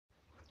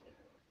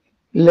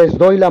Les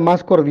doy la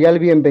más cordial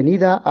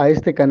bienvenida a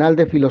este canal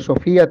de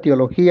filosofía,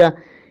 teología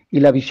y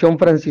la visión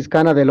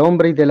franciscana del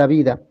hombre y de la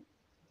vida.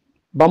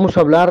 Vamos a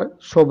hablar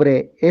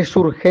sobre es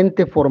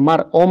urgente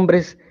formar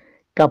hombres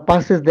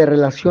capaces de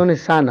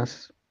relaciones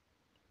sanas.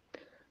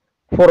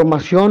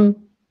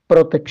 Formación,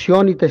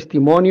 protección y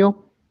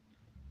testimonio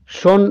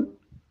son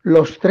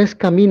los tres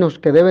caminos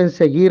que deben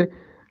seguir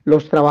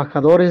los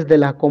trabajadores de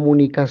la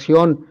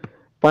comunicación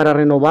para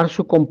renovar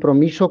su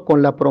compromiso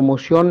con la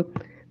promoción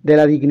de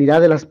la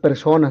dignidad de las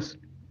personas,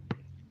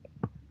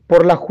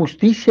 por la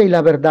justicia y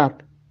la verdad,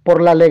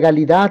 por la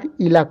legalidad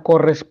y la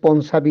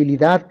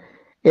corresponsabilidad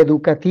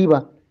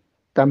educativa,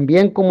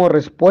 también como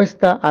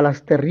respuesta a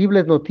las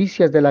terribles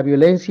noticias de la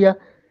violencia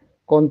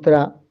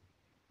contra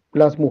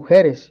las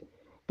mujeres,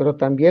 pero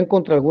también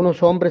contra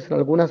algunos hombres en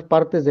algunas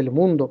partes del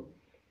mundo,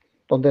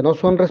 donde no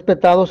son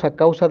respetados a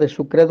causa de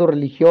su credo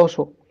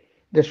religioso,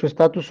 de su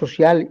estatus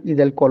social y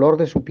del color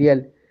de su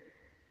piel.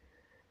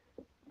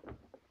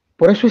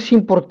 Por eso es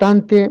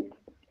importante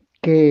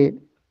que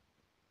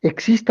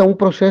exista un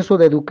proceso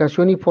de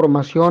educación y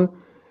formación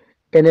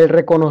en el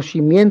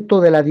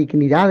reconocimiento de la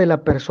dignidad de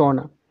la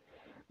persona,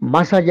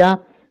 más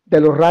allá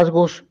de los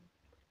rasgos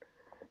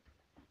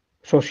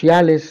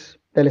sociales,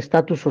 del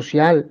estatus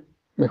social,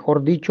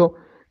 mejor dicho,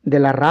 de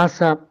la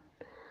raza,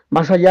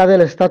 más allá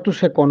del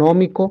estatus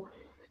económico.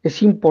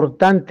 Es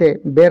importante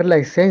ver la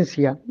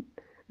esencia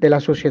de la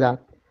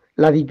sociedad,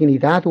 la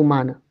dignidad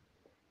humana.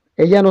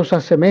 Ella nos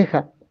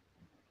asemeja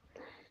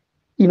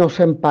y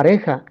nos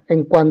empareja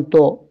en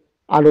cuanto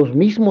a los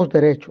mismos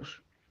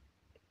derechos,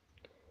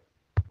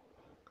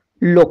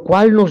 lo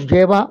cual nos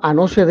lleva a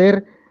no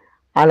ceder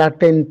a la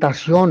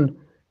tentación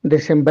de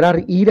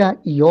sembrar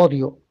ira y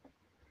odio.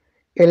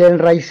 El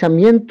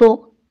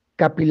enraizamiento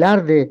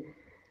capilar de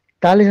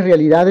tales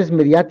realidades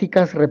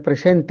mediáticas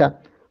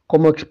representa,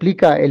 como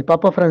explica el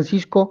Papa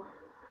Francisco,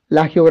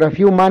 la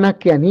geografía humana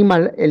que anima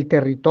el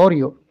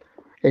territorio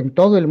en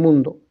todo el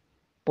mundo.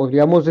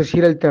 Podríamos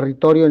decir el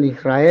territorio en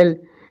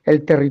Israel,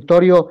 el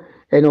territorio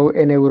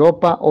en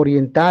Europa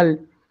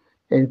Oriental,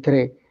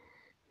 entre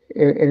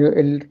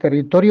el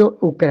territorio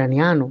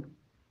ucraniano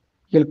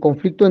y el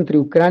conflicto entre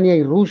Ucrania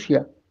y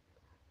Rusia.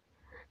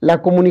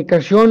 La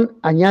comunicación,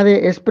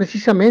 añade, es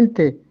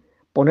precisamente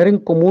poner en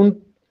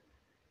común,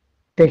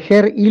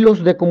 tejer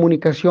hilos de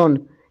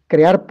comunicación,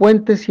 crear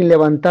puentes sin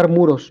levantar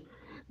muros.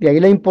 De ahí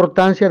la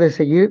importancia de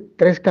seguir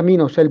tres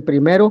caminos. El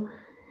primero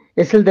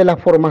es el de la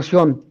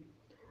formación,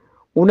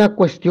 una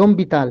cuestión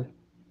vital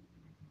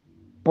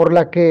por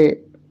la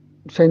que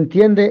se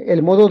entiende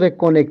el modo de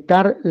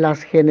conectar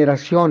las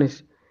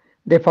generaciones,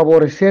 de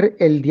favorecer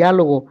el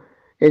diálogo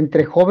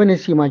entre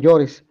jóvenes y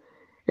mayores,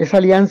 esa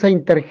alianza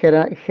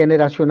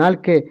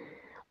intergeneracional que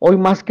hoy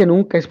más que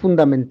nunca es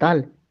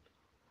fundamental.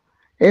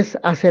 Es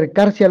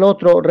acercarse al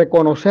otro,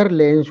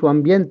 reconocerle en su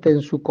ambiente,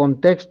 en su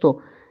contexto,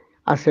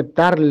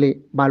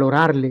 aceptarle,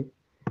 valorarle.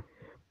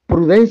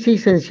 Prudencia y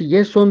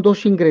sencillez son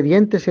dos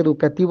ingredientes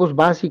educativos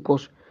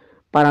básicos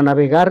para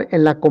navegar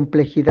en la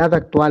complejidad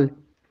actual,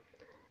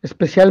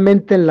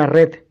 especialmente en la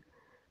red,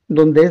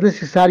 donde es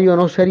necesario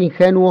no ser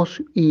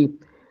ingenuos y,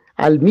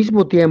 al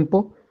mismo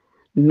tiempo,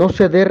 no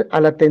ceder a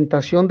la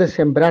tentación de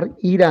sembrar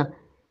ira,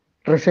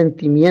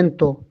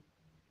 resentimiento,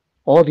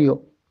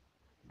 odio.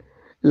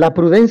 La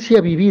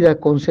prudencia vivida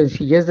con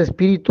sencillez de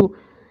espíritu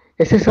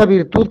es esa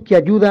virtud que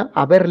ayuda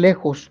a ver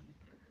lejos,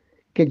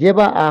 que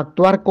lleva a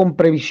actuar con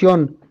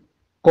previsión,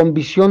 con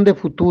visión de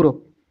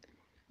futuro.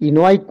 Y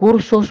no hay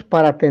cursos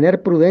para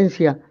tener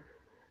prudencia,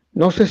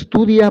 no se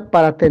estudia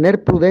para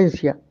tener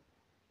prudencia.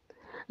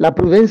 La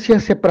prudencia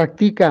se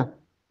practica,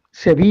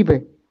 se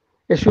vive,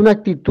 es una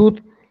actitud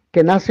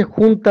que nace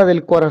junta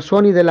del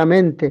corazón y de la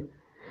mente,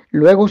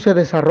 luego se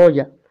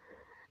desarrolla.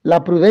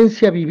 La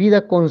prudencia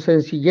vivida con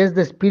sencillez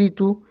de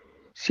espíritu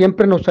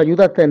siempre nos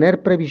ayuda a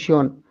tener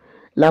previsión.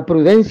 La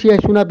prudencia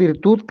es una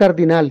virtud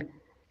cardinal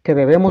que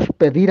debemos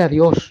pedir a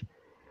Dios,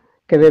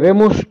 que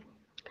debemos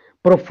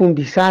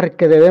profundizar,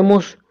 que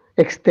debemos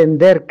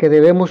extender, que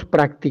debemos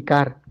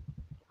practicar.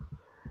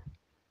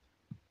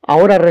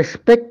 Ahora,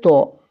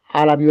 respecto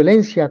a la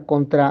violencia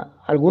contra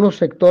algunos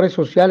sectores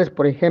sociales,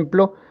 por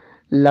ejemplo,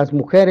 las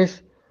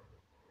mujeres,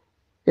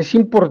 es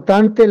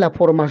importante la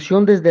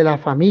formación desde la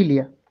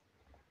familia.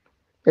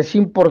 Es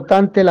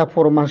importante la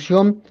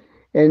formación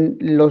en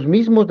los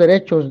mismos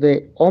derechos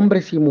de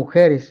hombres y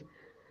mujeres,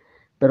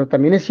 pero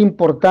también es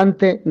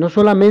importante no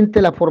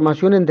solamente la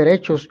formación en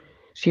derechos,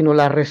 sino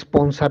las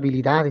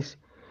responsabilidades,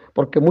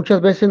 porque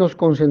muchas veces nos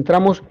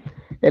concentramos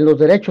en los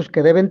derechos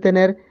que deben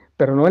tener,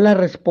 pero no en la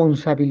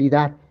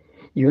responsabilidad.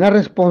 Y una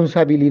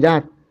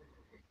responsabilidad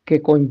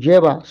que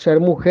conlleva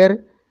ser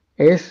mujer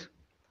es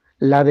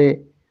la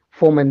de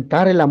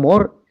fomentar el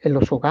amor en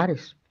los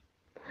hogares,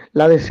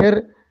 la de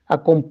ser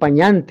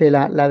acompañante,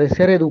 la de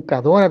ser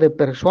educadora de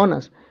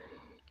personas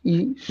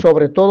y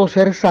sobre todo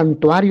ser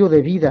santuario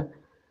de vida.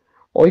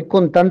 Hoy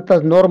con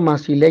tantas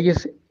normas y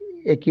leyes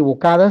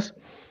equivocadas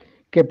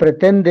que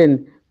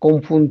pretenden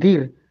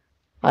confundir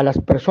a las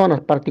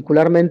personas,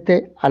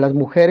 particularmente a las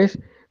mujeres,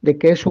 de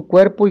que es su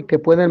cuerpo y que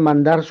pueden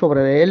mandar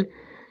sobre él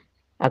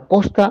a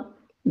costa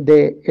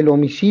del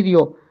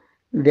homicidio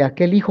de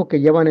aquel hijo que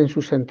llevan en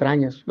sus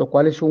entrañas, lo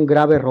cual es un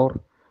grave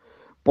error,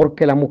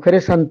 porque la mujer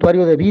es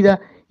santuario de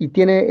vida y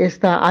tiene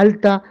esta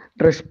alta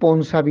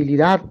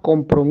responsabilidad,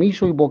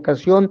 compromiso y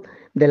vocación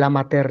de la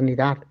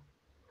maternidad.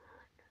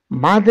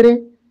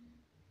 Madre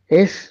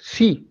es,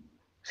 sí,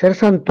 ser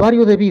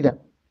santuario de vida,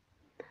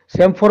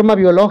 sea en forma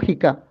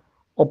biológica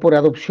o por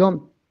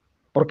adopción,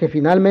 porque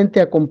finalmente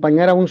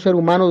acompañar a un ser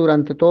humano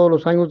durante todos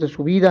los años de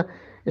su vida,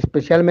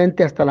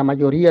 especialmente hasta la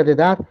mayoría de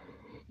edad,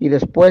 y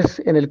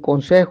después en el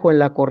consejo, en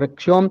la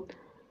corrección,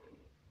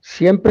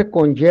 siempre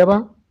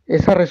conlleva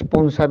esa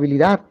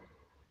responsabilidad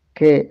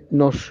que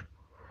nos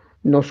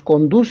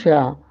conduce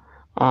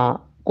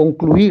a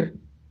concluir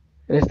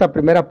en esta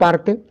primera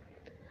parte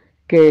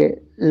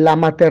que la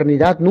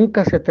maternidad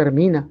nunca se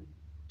termina,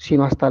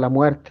 sino hasta la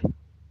muerte.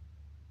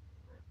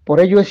 Por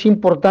ello es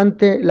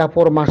importante la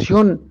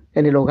formación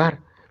en el hogar.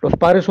 Los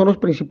padres son los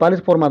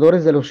principales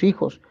formadores de los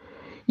hijos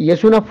y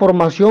es una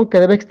formación que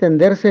debe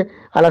extenderse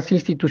a las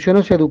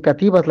instituciones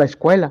educativas, la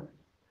escuela,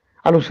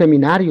 a los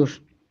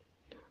seminarios,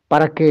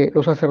 para que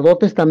los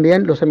sacerdotes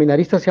también, los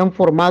seminaristas, sean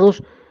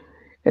formados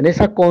en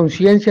esa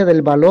conciencia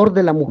del valor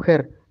de la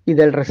mujer y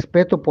del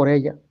respeto por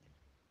ella.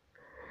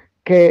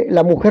 Que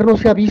la mujer no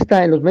sea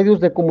vista en los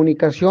medios de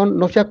comunicación,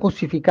 no sea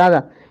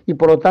cosificada y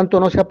por lo tanto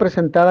no sea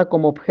presentada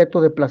como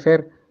objeto de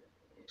placer,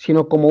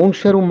 sino como un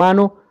ser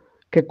humano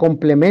que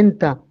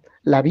complementa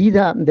la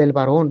vida del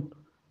varón.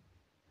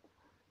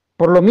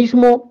 Por lo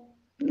mismo,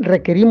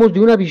 requerimos de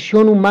una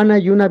visión humana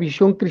y una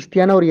visión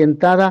cristiana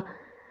orientada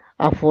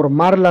a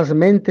formar las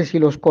mentes y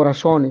los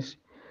corazones,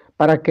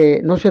 para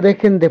que no se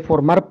dejen de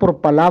formar por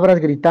palabras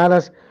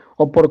gritadas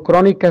o por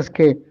crónicas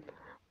que,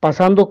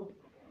 pasando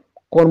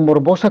con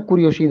morbosa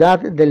curiosidad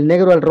del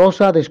negro al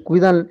rosa,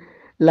 descuidan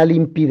la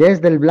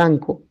limpidez del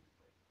blanco.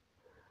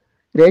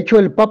 De hecho,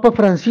 el Papa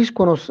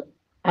Francisco nos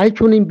ha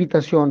hecho una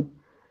invitación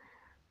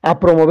a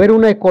promover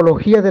una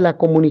ecología de la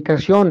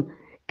comunicación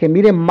que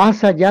mire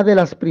más allá de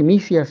las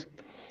primicias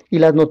y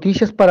las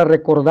noticias para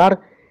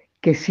recordar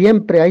que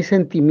siempre hay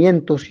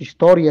sentimientos,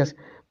 historias,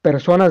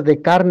 personas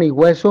de carne y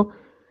hueso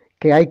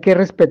que hay que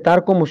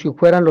respetar como si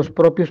fueran los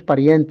propios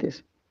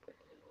parientes.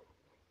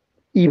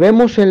 Y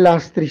vemos en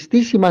las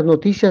tristísimas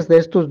noticias de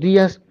estos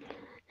días,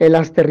 en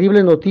las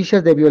terribles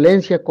noticias de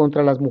violencia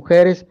contra las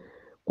mujeres,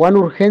 cuán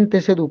urgente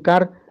es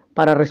educar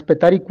para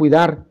respetar y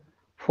cuidar,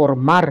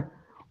 formar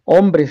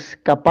hombres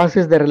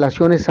capaces de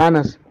relaciones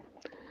sanas.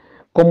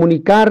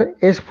 Comunicar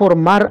es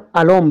formar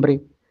al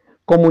hombre,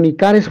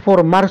 comunicar es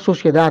formar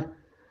sociedad.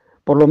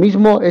 Por lo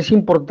mismo es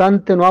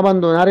importante no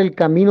abandonar el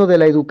camino de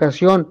la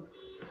educación,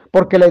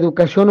 porque la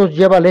educación nos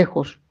lleva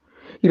lejos.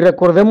 Y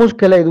recordemos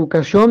que la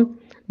educación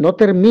no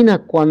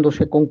termina cuando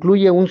se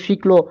concluye un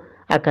ciclo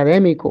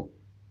académico,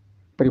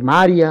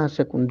 primaria,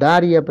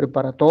 secundaria,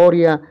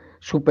 preparatoria,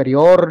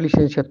 superior,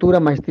 licenciatura,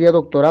 maestría,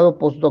 doctorado,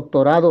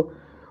 postdoctorado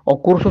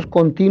o cursos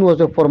continuos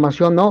de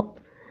formación, no.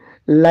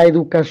 La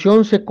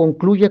educación se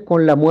concluye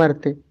con la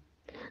muerte.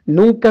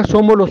 Nunca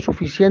somos lo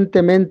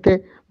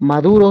suficientemente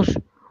maduros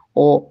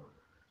o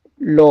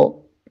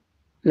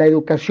la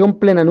educación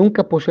plena,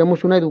 nunca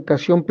poseemos una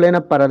educación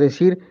plena para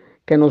decir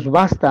que nos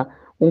basta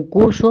un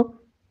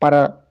curso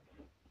para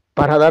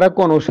dar a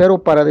conocer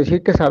o para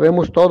decir que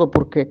sabemos todo,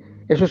 porque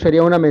eso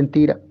sería una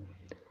mentira.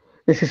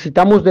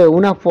 Necesitamos de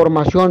una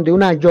formación, de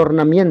un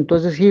ayornamiento,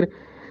 es decir,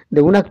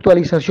 de una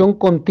actualización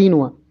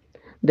continua,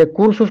 de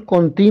cursos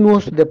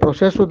continuos, de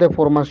procesos de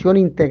formación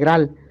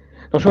integral,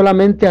 no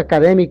solamente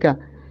académica,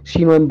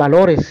 sino en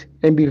valores,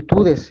 en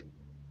virtudes,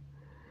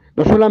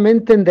 no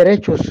solamente en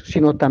derechos,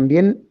 sino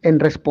también en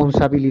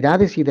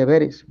responsabilidades y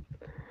deberes.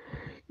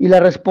 Y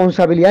la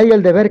responsabilidad y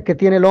el deber que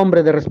tiene el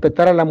hombre de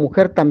respetar a la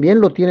mujer, también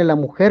lo tiene la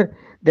mujer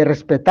de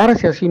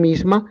respetarse a sí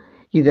misma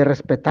y de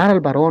respetar al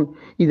varón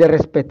y de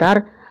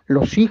respetar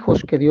los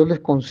hijos que Dios les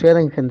conceda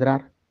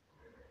engendrar.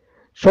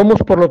 Somos,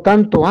 por lo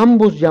tanto,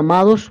 ambos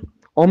llamados,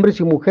 hombres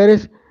y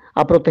mujeres,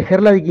 a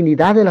proteger la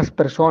dignidad de las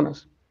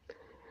personas.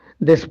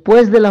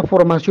 Después de la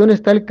formación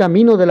está el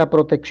camino de la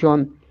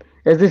protección,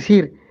 es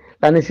decir,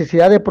 la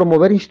necesidad de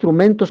promover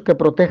instrumentos que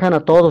protejan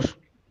a todos,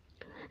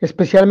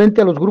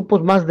 especialmente a los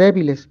grupos más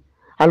débiles,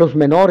 a los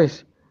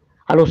menores,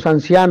 a los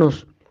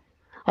ancianos,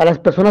 a las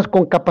personas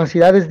con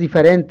capacidades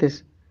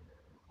diferentes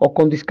o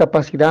con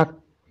discapacidad,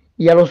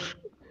 y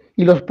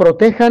los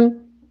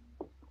protejan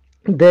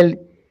del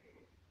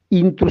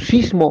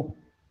intrusismo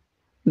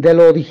de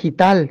lo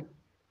digital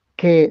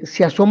que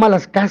se asoma a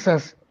las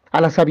casas,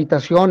 a las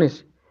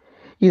habitaciones,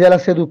 y de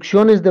las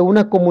seducciones de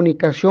una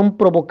comunicación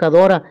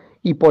provocadora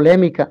y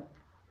polémica,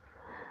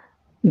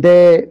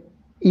 de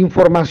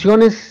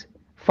informaciones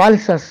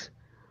falsas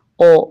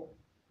o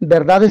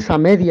verdades a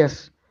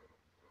medias.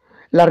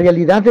 La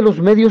realidad de los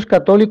medios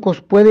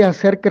católicos puede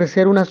hacer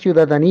crecer una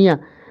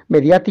ciudadanía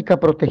mediática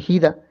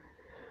protegida,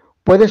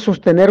 puede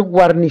sostener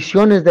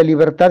guarniciones de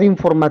libertad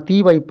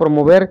informativa y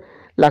promover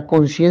la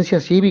conciencia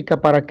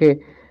cívica para que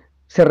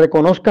se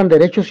reconozcan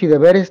derechos y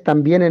deberes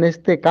también en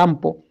este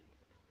campo.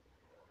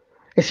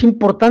 Es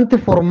importante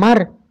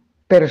formar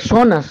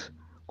personas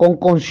con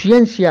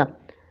conciencia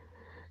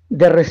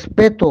de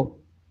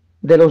respeto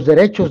de los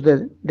derechos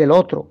del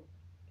otro.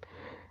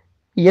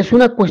 Y es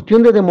una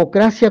cuestión de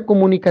democracia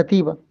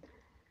comunicativa.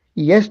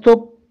 Y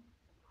esto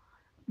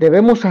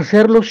debemos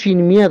hacerlo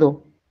sin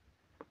miedo,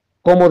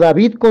 como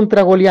David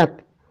contra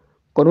Goliat.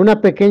 Con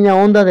una pequeña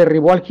onda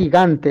derribó al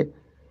gigante.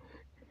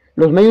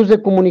 Los medios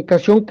de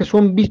comunicación que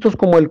son vistos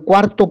como el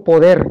cuarto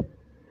poder,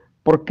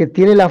 porque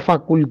tiene la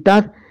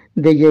facultad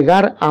de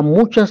llegar a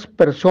muchas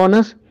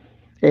personas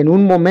en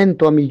un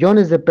momento, a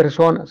millones de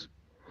personas.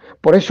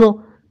 Por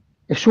eso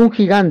es un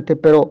gigante,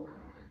 pero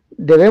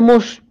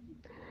debemos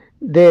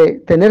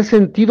de tener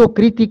sentido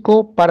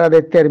crítico para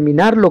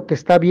determinar lo que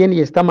está bien y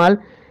está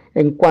mal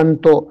en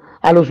cuanto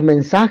a los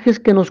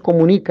mensajes que nos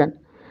comunican,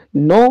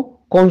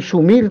 no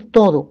consumir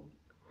todo.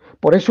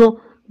 Por eso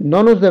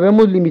no nos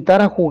debemos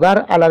limitar a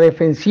jugar a la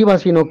defensiva,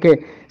 sino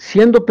que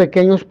siendo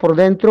pequeños por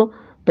dentro,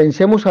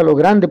 pensemos a lo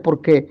grande,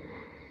 porque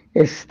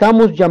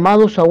estamos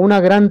llamados a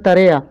una gran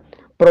tarea: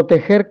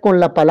 proteger con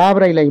la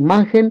palabra y la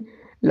imagen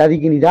la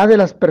dignidad de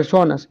las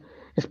personas,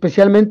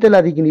 especialmente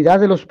la dignidad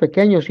de los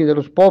pequeños y de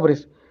los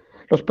pobres,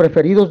 los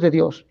preferidos de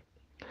Dios.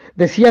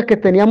 Decía que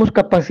teníamos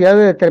capacidad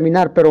de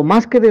determinar, pero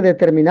más que de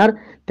determinar,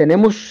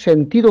 tenemos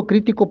sentido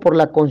crítico por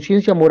la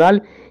conciencia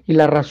moral y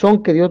la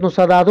razón que Dios nos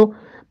ha dado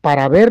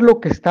para ver lo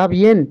que está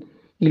bien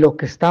y lo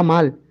que está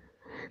mal,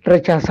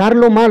 rechazar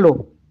lo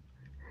malo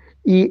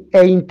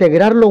e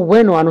integrar lo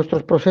bueno a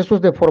nuestros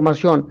procesos de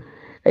formación.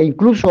 E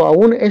incluso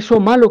aún eso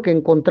malo que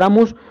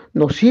encontramos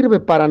nos sirve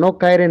para no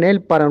caer en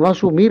él, para no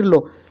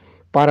asumirlo,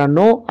 para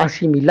no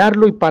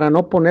asimilarlo y para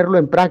no ponerlo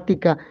en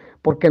práctica,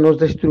 porque nos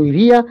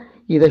destruiría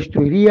y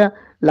destruiría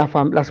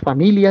las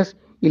familias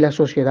y la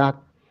sociedad.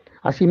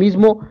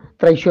 Asimismo,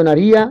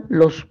 traicionaría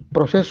los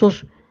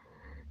procesos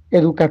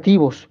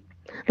educativos.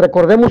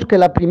 Recordemos que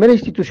la primera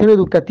institución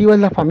educativa es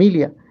la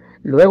familia,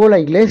 luego la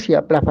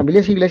iglesia, la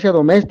familia es iglesia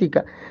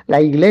doméstica,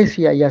 la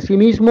iglesia y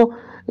asimismo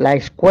la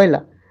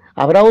escuela.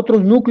 Habrá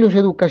otros núcleos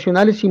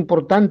educacionales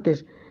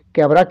importantes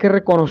que habrá que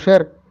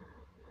reconocer.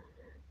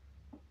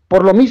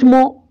 Por lo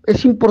mismo,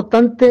 es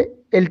importante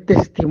el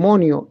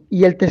testimonio,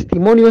 y el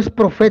testimonio es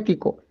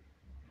profético.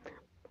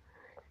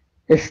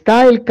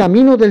 Está el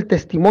camino del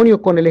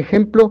testimonio con el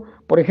ejemplo,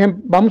 por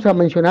ejemplo, vamos a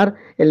mencionar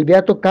el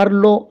beato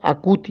Carlo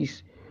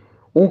Acutis,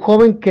 un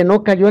joven que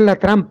no cayó en la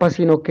trampa,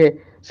 sino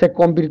que se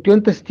convirtió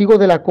en testigo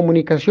de la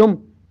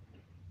comunicación.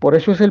 Por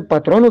eso es el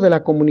patrono de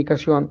la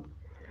comunicación.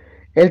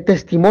 El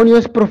testimonio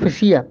es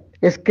profecía,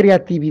 es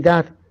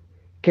creatividad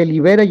que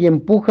libera y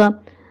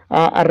empuja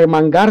a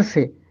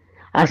remangarse,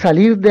 a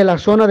salir de la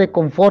zona de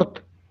confort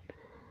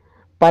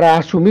para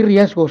asumir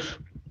riesgos.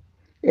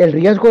 El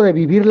riesgo de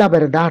vivir la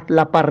verdad,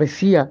 la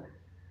parresía,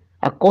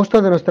 a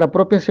costa de nuestra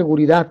propia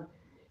seguridad,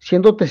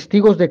 siendo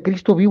testigos de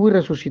Cristo vivo y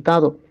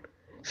resucitado.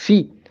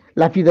 Sí,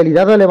 la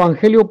fidelidad al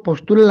Evangelio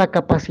postula la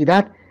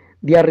capacidad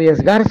de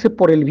arriesgarse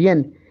por el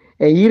bien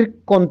e ir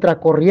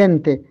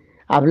contracorriente,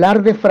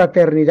 hablar de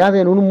fraternidad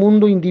en un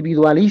mundo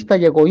individualista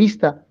y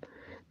egoísta,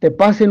 de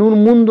paz en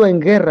un mundo en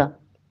guerra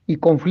y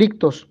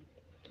conflictos,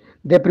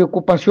 de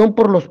preocupación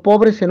por los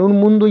pobres en un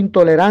mundo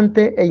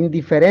intolerante e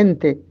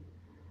indiferente,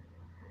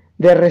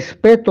 de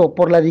respeto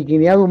por la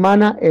dignidad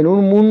humana en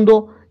un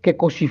mundo que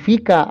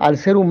cosifica al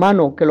ser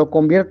humano, que lo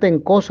convierte en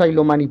cosa y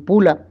lo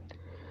manipula.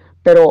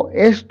 Pero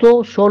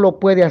esto solo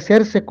puede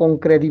hacerse con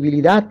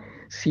credibilidad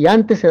si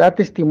antes se da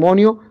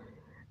testimonio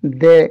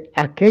de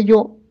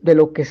aquello de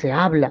lo que se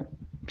habla.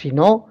 Si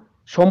no,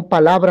 son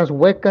palabras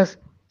huecas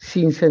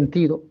sin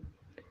sentido.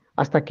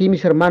 Hasta aquí,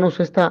 mis hermanos,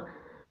 esta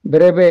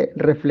breve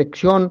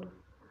reflexión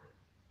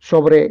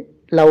sobre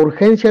la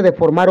urgencia de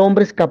formar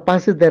hombres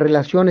capaces de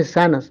relaciones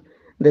sanas,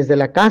 desde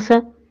la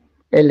casa,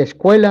 en la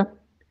escuela,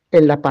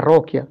 en la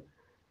parroquia.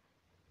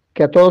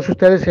 Que a todos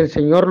ustedes el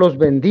Señor los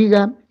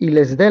bendiga y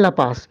les dé la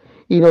paz.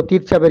 Y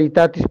notitia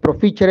veritatis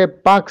proficere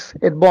pax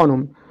et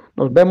bonum.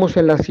 Nos vemos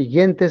en la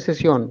siguiente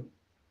sesión.